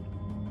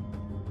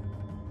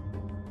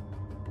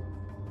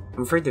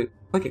 I'm afraid to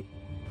click it.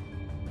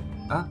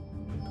 Ah.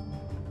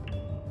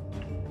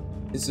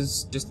 This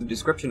is just a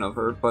description of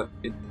her, but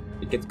it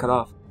gets cut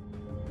off.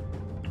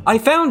 I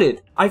found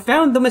it! I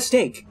found the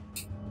mistake!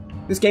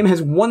 This game has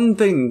one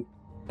thing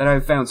that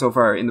I've found so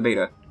far in the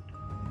beta.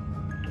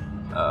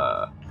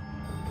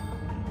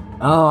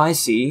 Oh, I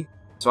see.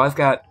 So I've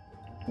got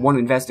 1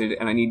 invested,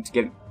 and I need to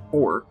get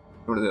 4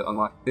 in order to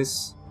unlock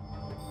this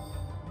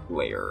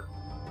layer.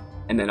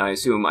 And then I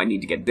assume I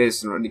need to get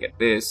this in order to get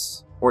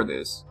this, or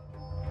this,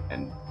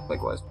 and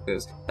likewise with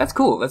this. That's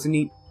cool, that's a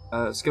neat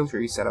skill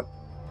tree setup.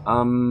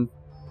 Level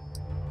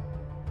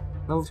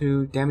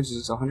 2, damage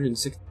is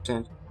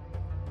 160%.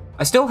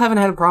 I still haven't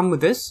had a problem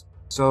with this,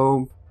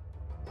 so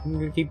I'm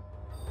gonna keep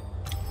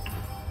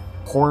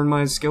pouring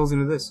my skills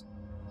into this.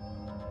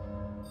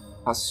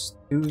 Plus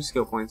 2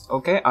 skill points.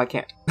 Okay, I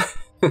can't.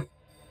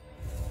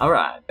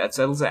 Alright, that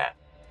settles that.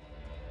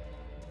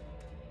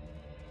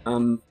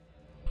 I'm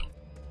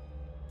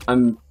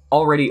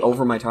already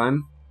over my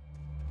time,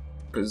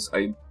 because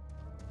I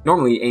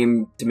normally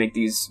aim to make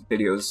these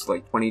videos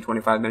like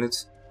 20-25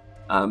 minutes.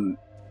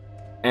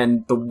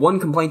 And the one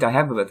complaint I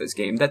have about this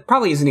game, that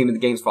probably isn't even the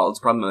game's fault, it's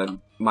probably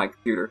my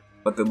computer,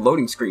 but the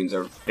loading screens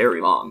are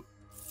very long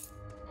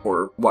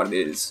for what it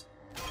is.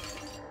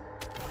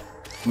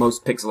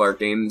 Most pixel art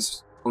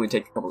games only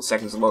take a couple of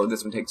seconds to load,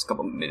 this one takes a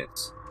couple of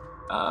minutes.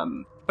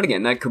 But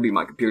again, that could be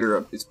my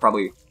computer, it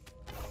probably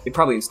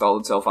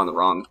installed itself on the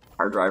wrong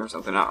hard drive or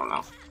something, I don't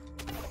know.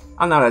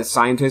 I'm not a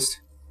scientist.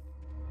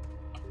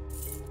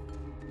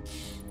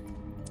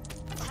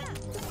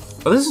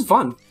 But this is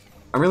fun.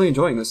 I'm really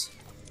enjoying this.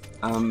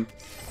 I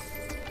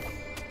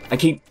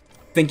keep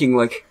thinking,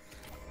 like,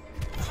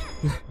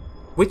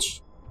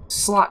 which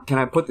slot can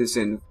I put this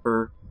in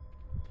for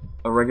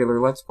a regular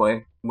Let's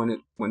Play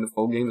when the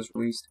full game is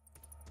released?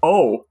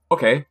 Oh,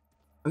 okay.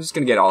 I'm just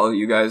gonna get all of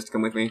you guys to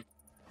come with me.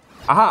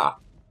 Aha!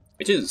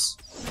 Bitches!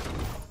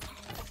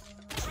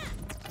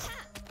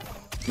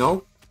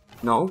 No,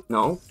 no,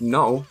 no,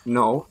 no,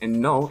 no,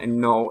 and no,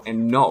 and no,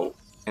 and no.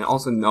 And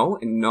also no,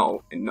 and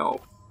no, and no.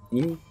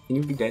 Can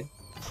you be dead?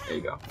 There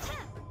you go.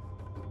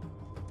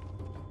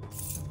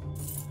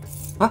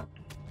 Huh?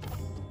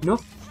 No?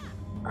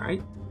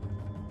 Alright.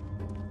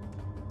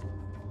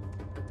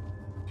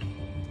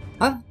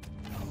 Huh?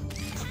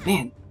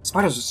 Man,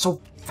 spiders are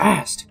so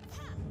fast!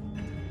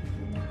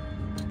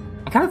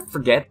 I kind of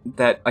forget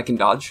that I can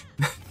dodge.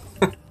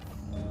 Alright,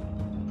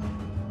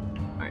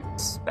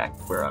 this is back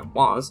to where I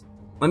was.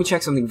 Let me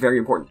check something very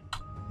important.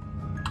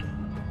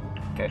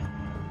 Okay.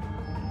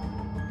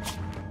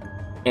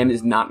 M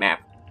is not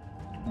mapped.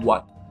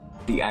 What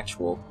the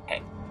actual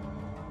heck?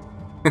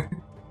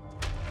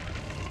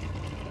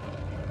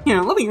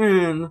 Yeah, let me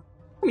in!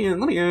 Let me in,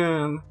 let me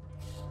in!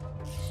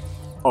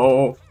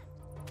 Oh.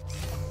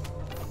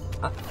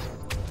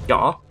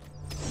 Yeah.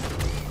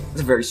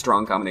 It's a very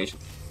strong combination.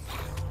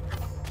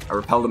 I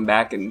repelled him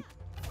back and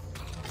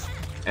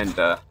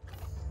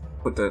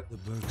put the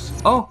Bergons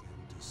oh!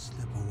 to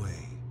slip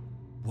away,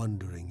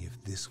 wondering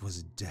if this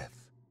was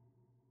death.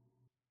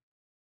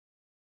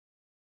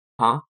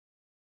 Huh?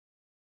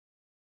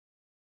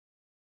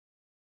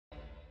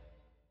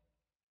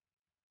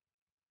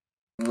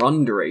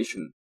 Run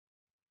duration.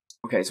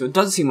 Okay, so it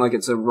does seem like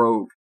it's a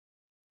rogue,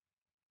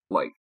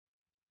 like,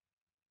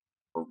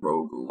 a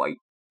rogue-lite.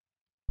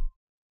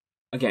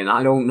 Again,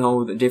 I don't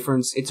know the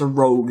difference. It's a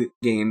rogue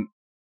game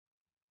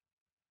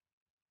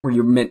where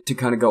you're meant to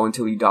kind of go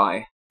until you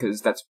die,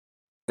 because that's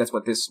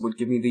what this would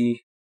give me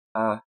the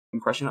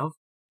impression of.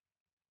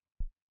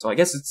 So I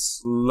guess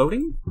it's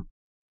loading?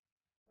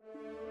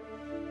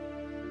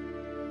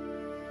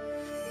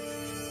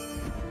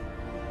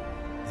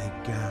 They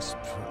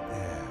gasped for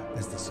air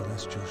as the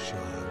celestial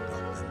shard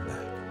brought them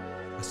back.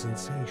 A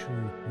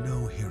sensation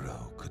no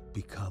hero could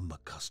become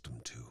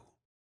accustomed to.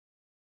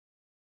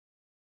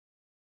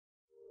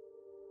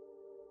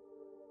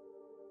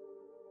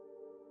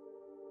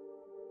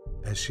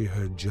 As she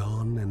heard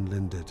John and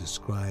Linda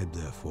describe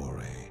their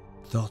foray,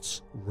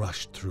 thoughts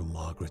rushed through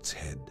Margaret's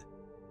head.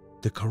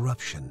 The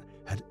corruption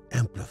had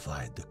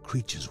amplified the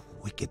creature's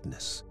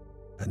wickedness,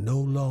 and no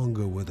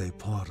longer were they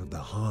part of the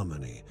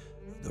harmony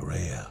of the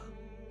rare.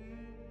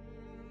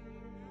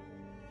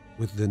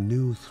 With the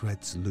new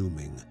threats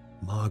looming,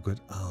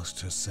 Margaret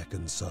asked her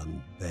second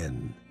son,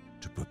 Ben,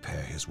 to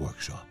prepare his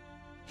workshop.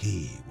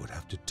 He would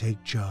have to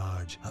take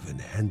charge of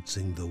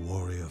enhancing the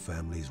warrior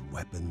family's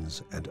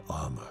weapons and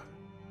armor.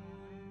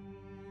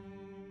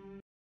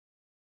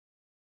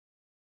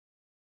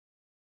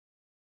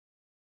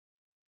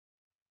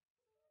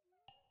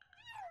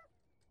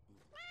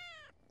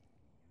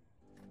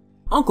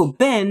 Uncle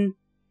Ben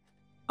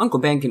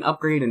can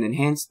upgrade and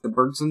enhance the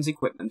Bergsons'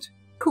 equipment.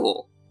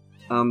 Cool.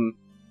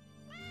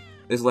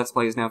 This Let's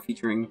Play is now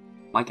featuring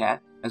my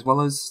cat, as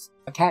well as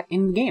a cat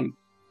in the game.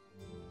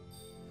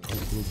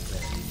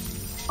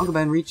 Uncle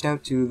Ben reached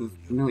out to the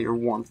familiar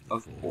warmth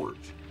of the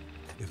forge.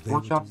 The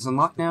workshop is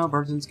unlocked now.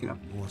 Bergons can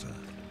Morta,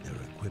 their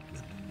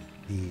equipment,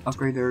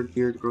 upgrade their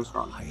gear to grow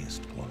strong.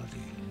 Highest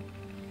quality.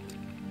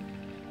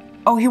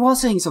 Oh, he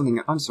was saying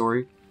something. I'm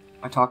sorry.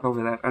 I talked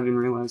over that. I didn't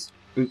realize.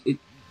 It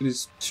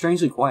was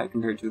strangely quiet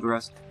compared to the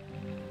rest.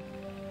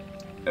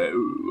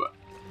 Oh.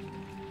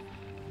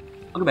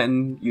 Uncle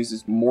Ben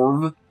uses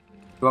Morv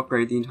to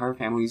upgrade the entire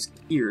family's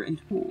gear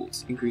and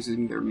tools,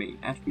 increasing their main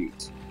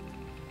attributes.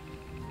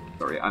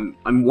 Sorry, I'm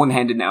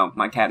one-handed now.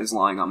 My cat is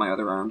lying on my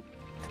other arm.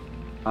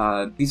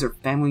 These are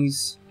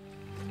family's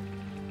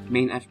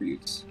main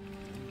attributes.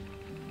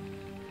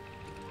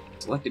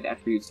 Selected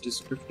attributes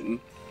description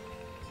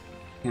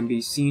can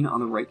be seen on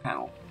the right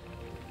panel.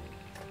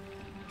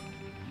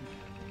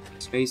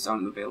 Based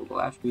on available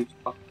attributes.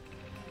 Oh.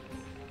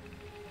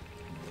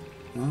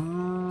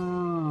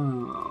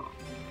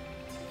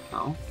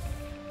 No.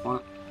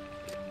 What?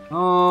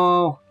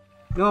 No!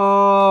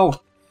 No!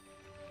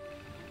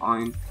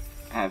 Fine.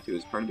 I have to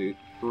as part of the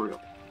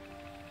tutorial.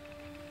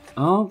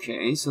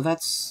 Okay, so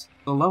that's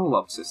the level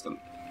up system.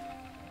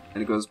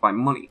 And it goes by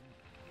money.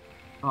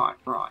 Right.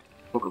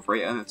 Book of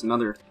Freya, that's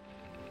another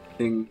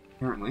thing,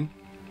 apparently.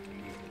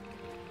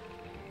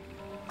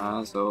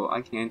 So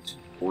I can't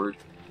afford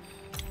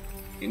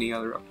any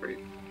other upgrade.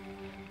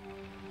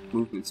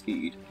 Movement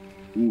speed.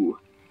 Ooh,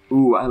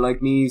 I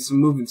like me some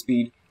movement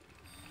speed.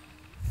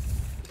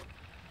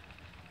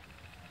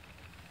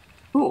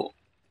 Cool.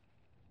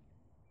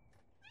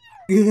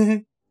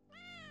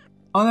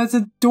 Oh, that's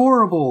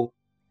adorable.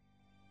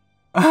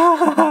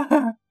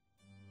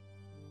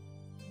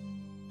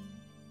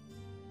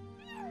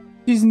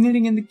 She's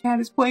knitting and the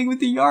cat is playing with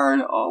the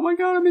yarn. Oh my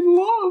god, I'm in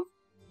love.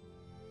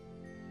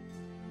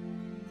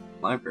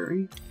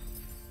 Library?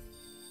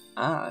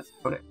 Ah, that's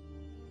about it.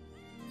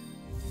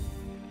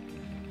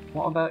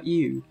 What about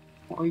you?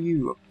 What are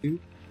you up to?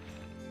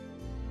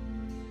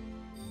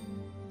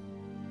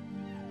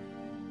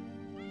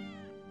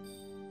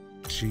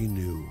 She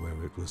knew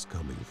where it was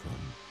coming from.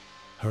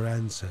 Her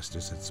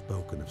ancestors had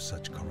spoken of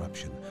such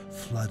corruption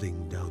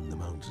flooding down the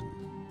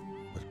mountain.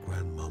 But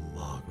Grandma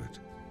Margaret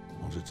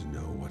wanted to know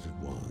what it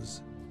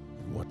was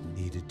and what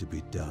needed to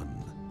be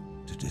done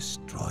to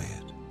destroy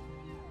it.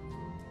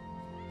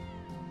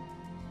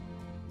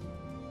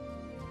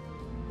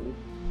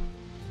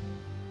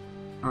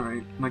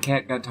 Alright, my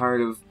cat got tired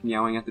of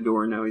meowing at the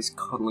door and now he's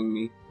cuddling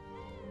me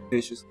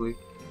viciously.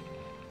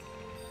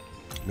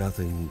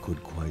 Nothing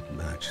could quite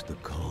match the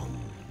calm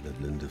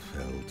that Linda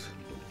felt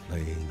when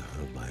playing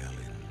her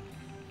violin.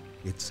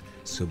 Its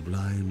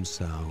sublime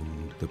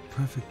sound, the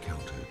perfect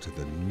counter to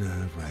the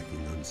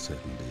nerve-wracking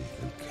uncertainty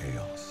and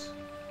chaos.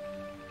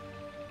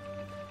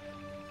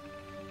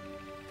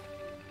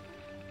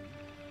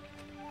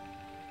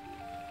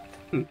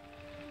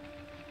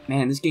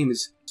 Man, this game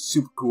is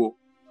super cool.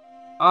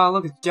 Ah,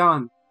 look, it's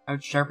John,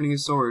 out sharpening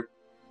his sword.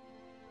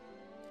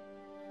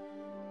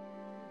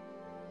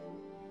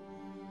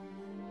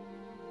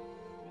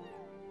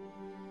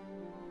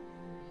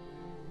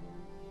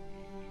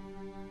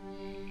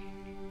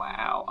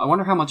 Wow, I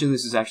wonder how much of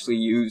this is actually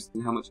used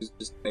and how much is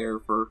just there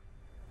for,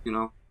 you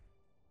know,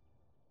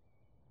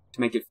 to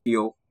make it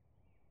feel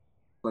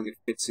like it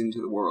fits into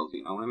the world,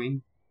 you know what I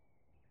mean?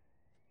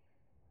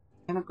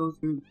 I cannot go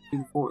through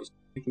the forest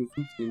picking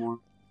fruits anymore.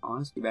 Oh,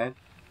 that's too bad.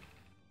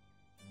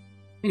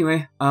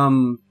 Anyway, as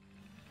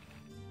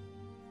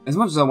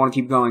much as I want to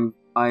keep going,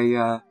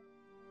 I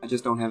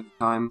just don't have the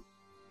time.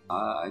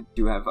 I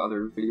do have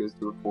other videos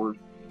to record.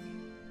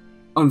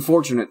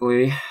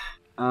 Unfortunately.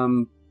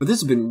 But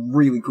this has been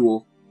really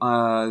cool.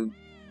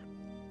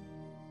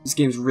 This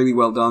game's really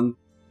well done.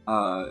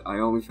 I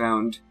only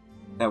found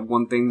that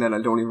one thing that I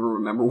don't even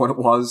remember what it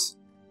was.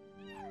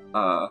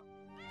 What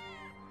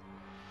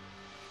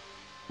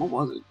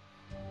was it?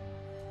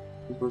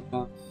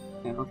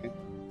 Yeah, okay.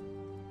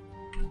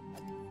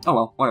 Oh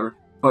well, whatever.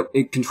 But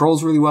it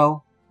controls really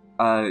well.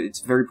 It's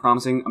very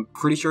promising. I'm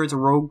pretty sure it's a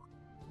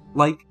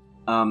rogue-like.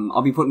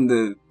 I'll be putting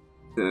the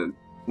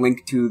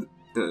link to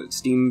the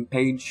Steam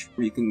page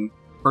where you can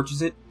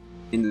purchase it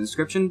in the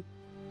description.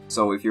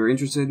 So if you're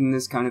interested in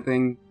this kind of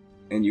thing,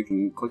 and you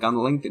can click on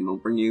the link and it'll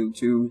bring you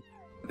to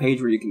the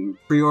page where you can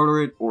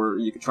pre-order it, or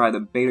you can try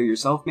the beta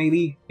yourself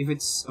maybe, if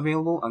it's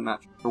available. I'm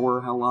not sure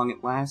how long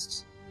it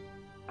lasts.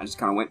 I just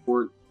kind of went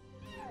for it.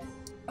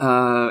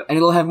 And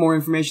it'll have more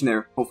information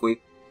there,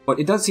 hopefully. But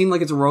it does seem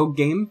like it's a rogue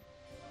game,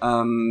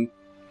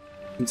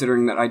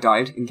 considering that I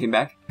died and came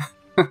back.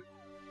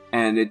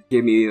 And it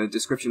gave me a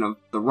description of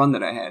the run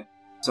that I had.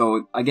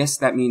 So I guess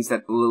that means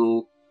that the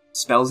little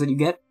spells that you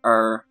get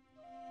are,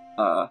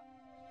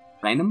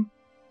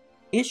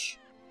 random-ish?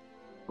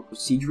 Or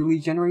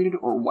procedurally generated,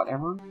 or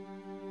whatever.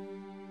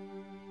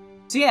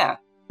 So yeah,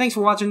 thanks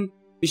for watching.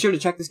 Be sure to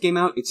check this game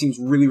out. It seems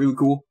really, really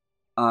cool.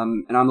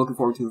 And I'm looking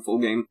forward to the full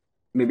game.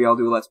 Maybe I'll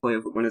do a Let's Play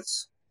of it when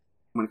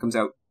it comes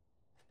out.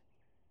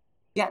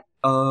 Yeah,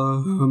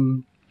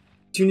 tune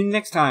in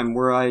next time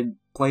where I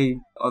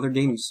play other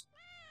games.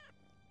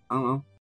 I don't know.